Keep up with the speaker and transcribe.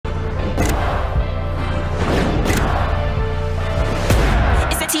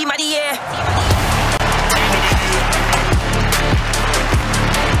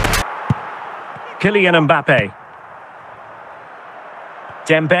Kylian Mbappe.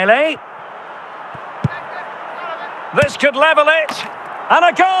 Dembele. This could level it. And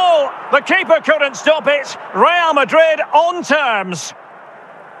a goal! The keeper couldn't stop it. Real Madrid on terms.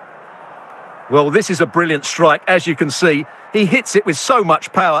 Well, this is a brilliant strike, as you can see. He hits it with so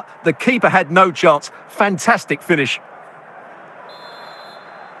much power. The keeper had no chance. Fantastic finish.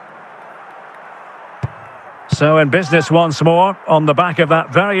 So in business once more, on the back of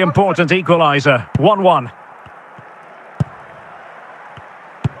that very important equaliser. 1-1.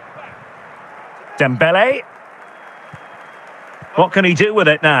 Dembele. What can he do with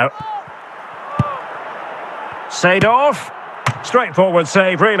it now? Seedorf. Straightforward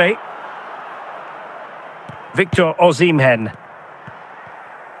save, really. Victor Osimhen.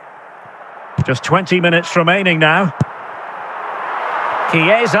 Just 20 minutes remaining now.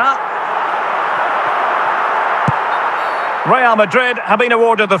 Chiesa. Real Madrid have been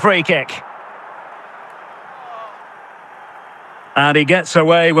awarded the free kick. And he gets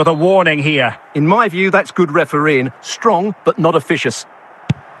away with a warning here. In my view, that's good refereeing. Strong, but not officious.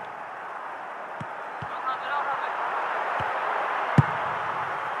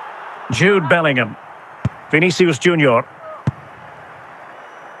 Jude Bellingham. Vinicius Jr.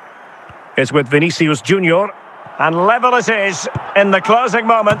 It's with Vinicius Jr. And level it is in the closing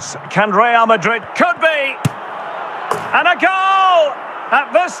moments. Can Real Madrid? Could be! And a goal!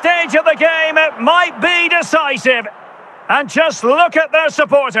 At this stage of the game, it might be decisive. And just look at their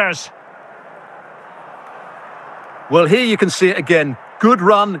supporters. Well, here you can see it again. Good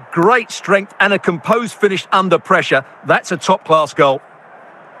run, great strength, and a composed finish under pressure. That's a top-class goal.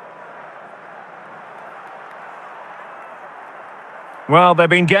 Well, they've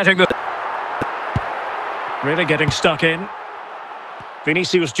been getting the... Really getting stuck in.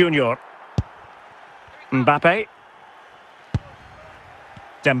 Vinicius Jr. Mbappe.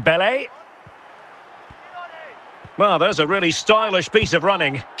 Dembele. Well, there's a really stylish piece of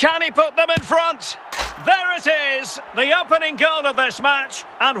running. Can he put them in front? There it is, the opening goal of this match.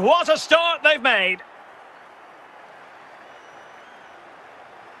 And what a start they've made.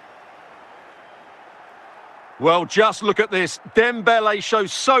 Well, just look at this. Dembele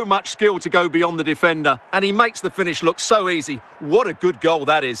shows so much skill to go beyond the defender, and he makes the finish look so easy. What a good goal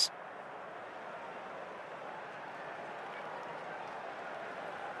that is.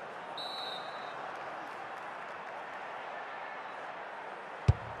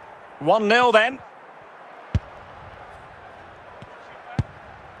 One 0 then.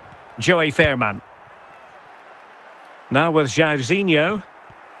 Joey Fairman. Now with Jairzinho.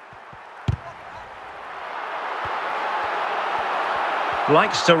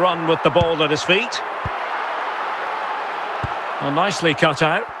 Likes to run with the ball at his feet. Well, nicely cut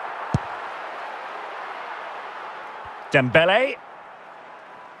out. Dembele.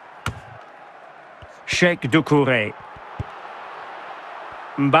 Sheikh Doucouré.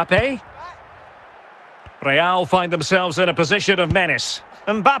 Mbappe. Real find themselves in a position of menace.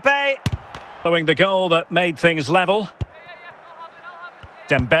 Mbappe following the goal that made things level.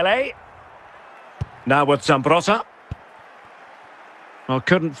 Dembele. Now with Zambrotta. Well,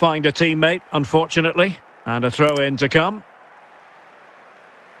 couldn't find a teammate, unfortunately. And a throw-in to come.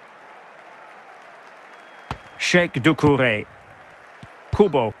 Sheikh Doucouré.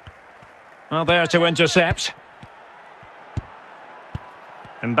 Kubo. Well, there to intercept.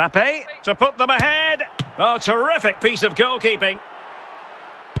 Mbappe to put them ahead. Oh, terrific piece of goalkeeping.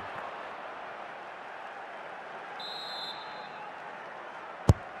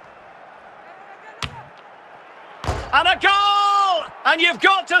 And a goal! And you've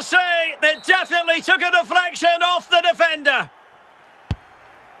got to say, they definitely took a deflection off the defender.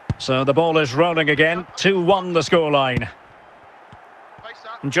 So the ball is rolling again. 2-1 the scoreline.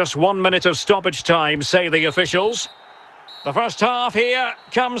 Just 1 minute of stoppage time, say the officials. The first half here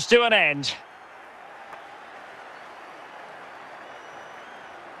comes to an end.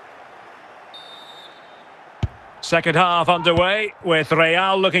 Second half underway, with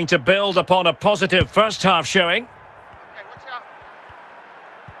Real looking to build upon a positive first half showing.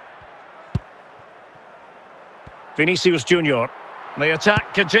 Vinicius Jr. The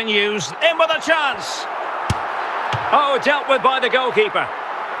attack continues, in with a chance. Oh, dealt with by the goalkeeper.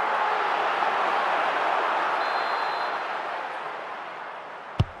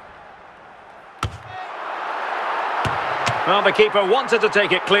 Well, the keeper wanted to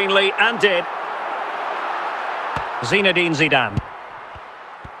take it cleanly and did. Zinedine Zidane.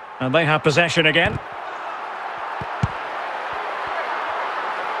 And they have possession again.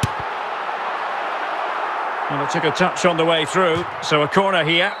 Well, it took a touch on the way through, so a corner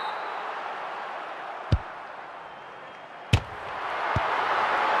here.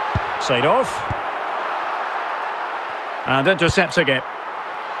 Seedorf. And intercepting it.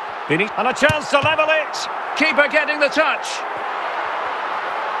 Vini, and a chance to level it. Keeper getting the touch.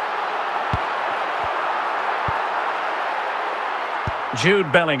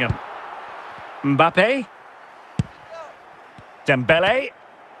 Jude Bellingham. Mbappe. Dembele.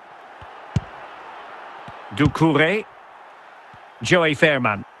 Doucouré. Joey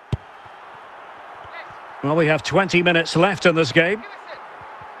Fairman. Well, we have 20 minutes left in this game.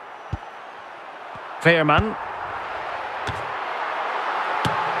 Fairman.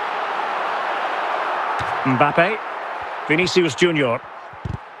 Mbappe. Vinicius Jr.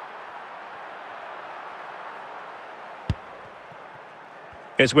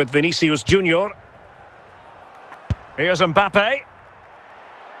 It's with Vinicius Jr. Here's Mbappe.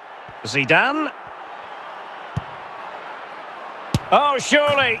 Zidane. Oh,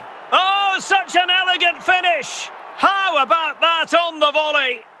 surely. Oh, such an elegant finish. How about that on the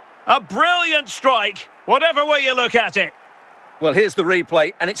volley? A brilliant strike, whatever way you look at it. Well, here's the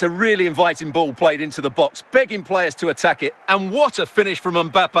replay, and it's a really inviting ball played into the box, begging players to attack it. And what a finish from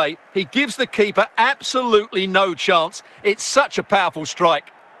Mbappe. He gives the keeper absolutely no chance. It's such a powerful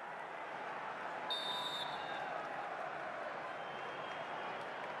strike.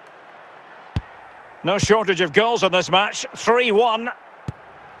 No shortage of goals in this match. 3-1.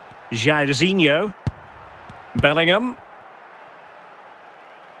 Jairzinho. Bellingham.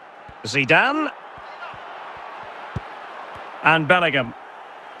 Zidane. And Bellingham.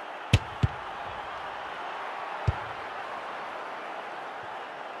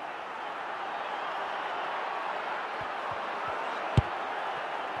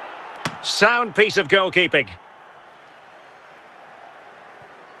 Sound piece of goalkeeping.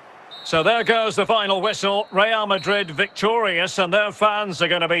 So there goes the final whistle. Real Madrid victorious, and their fans are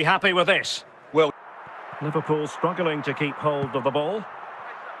going to be happy with this. Well, Liverpool struggling to keep hold of the ball.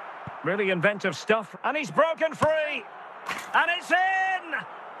 Really inventive stuff. And he's broken free. And it's in!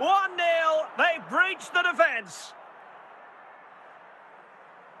 1-0. They've breached the defence.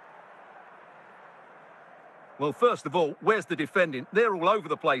 well, first of all, where's the defending? They're all over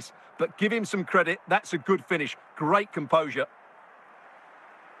the place. But give him some credit. That's a good finish. Great composure.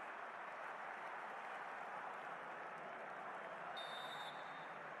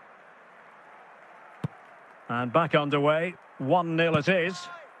 And back underway. 1-0 it is.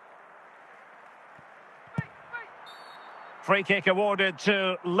 Free kick awarded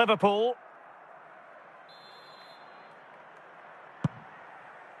to Liverpool.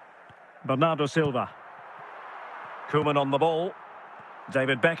 Bernardo Silva. Koeman on the ball.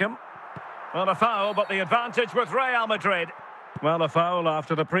 David Beckham. Well, a foul, but the advantage with Real Madrid. Well, a foul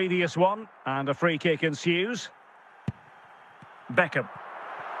after the previous one, and a free kick ensues. Beckham.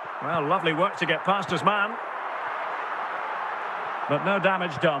 Well, lovely work to get past his man. But no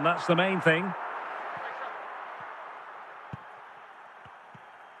damage done, that's the main thing.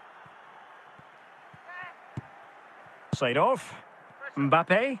 Seedorf.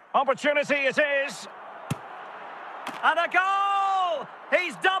 Mbappe. Opportunity it is. And a goal!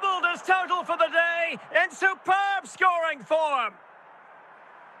 He's doubled his total for the day in superb scoring form.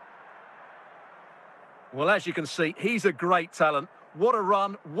 Well, as you can see, he's a great talent. What a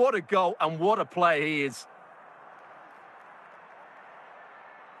run, what a goal, and what a player he is.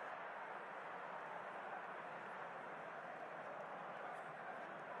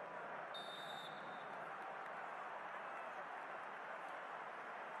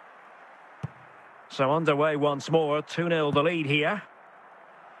 So underway once more, 2-0 the lead here.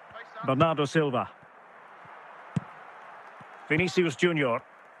 Bernardo Silva. Vinicius Jr.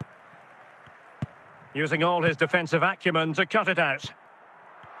 Using all his defensive acumen to cut it out.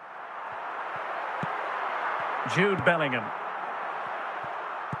 Jude Bellingham.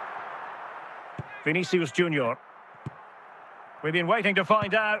 Vinicius Jr. We've been waiting to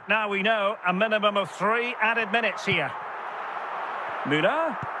find out. Now we know a minimum of 3 added minutes here.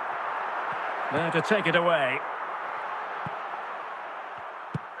 Müller. There to take it away.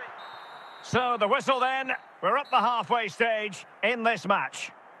 So the whistle then. We're up the halfway stage in this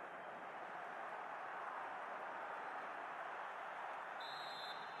match.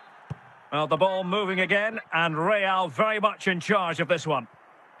 Well, the ball moving again, and Real very much in charge of this one.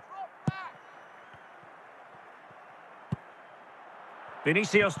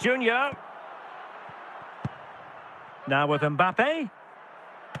 Vinicius Jr. Now with Mbappe.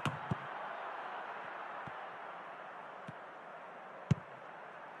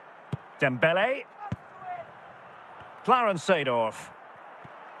 Dembele. Clarence Seedorf.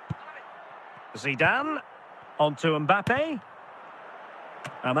 Zidane. Onto Mbappe.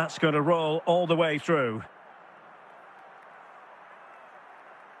 And that's going to roll all the way through.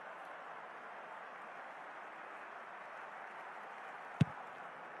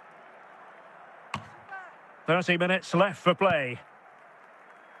 30 minutes left for play.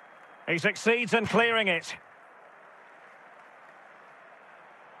 He succeeds in clearing it.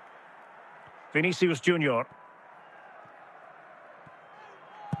 Vinicius Jr.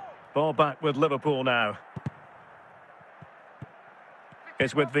 Ball back with Liverpool now.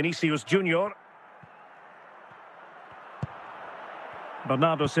 It's with Vinicius Jr.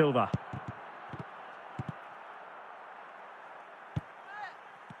 Bernardo Silva.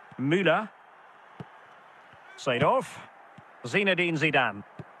 Müller. Side off. Zinedine Zidane.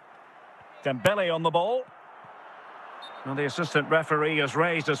 Dembele on the ball. And the assistant referee has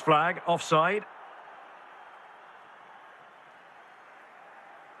raised his flag. Offside.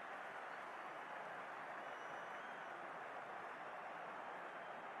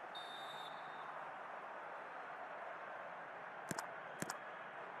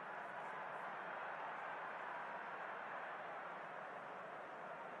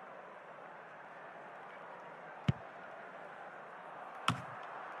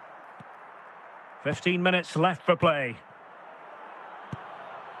 Fifteen minutes left for play.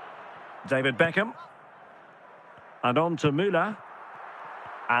 David Beckham. And on to Müller.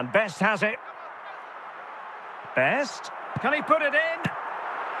 And Best has it. Best. Can he put it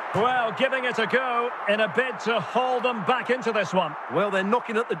in? Well, giving it a go in a bid to haul them back into this one. Well, they're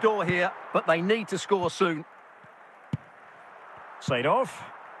knocking at the door here, but they need to score soon. Side off.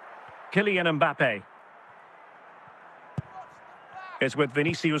 Kylian Mbappe. It's with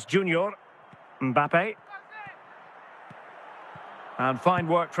Vinicius Jr. Mbappe. And fine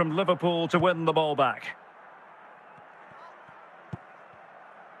work from Liverpool to win the ball back.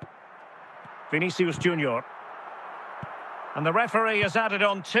 Vinicius Jr. And the referee has added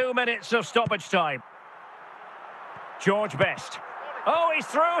on 2 minutes of stoppage time. George Best. Oh, he's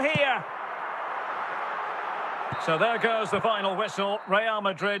through here. So there goes the final whistle. Real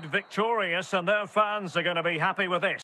Madrid victorious, and their fans are going to be happy with this.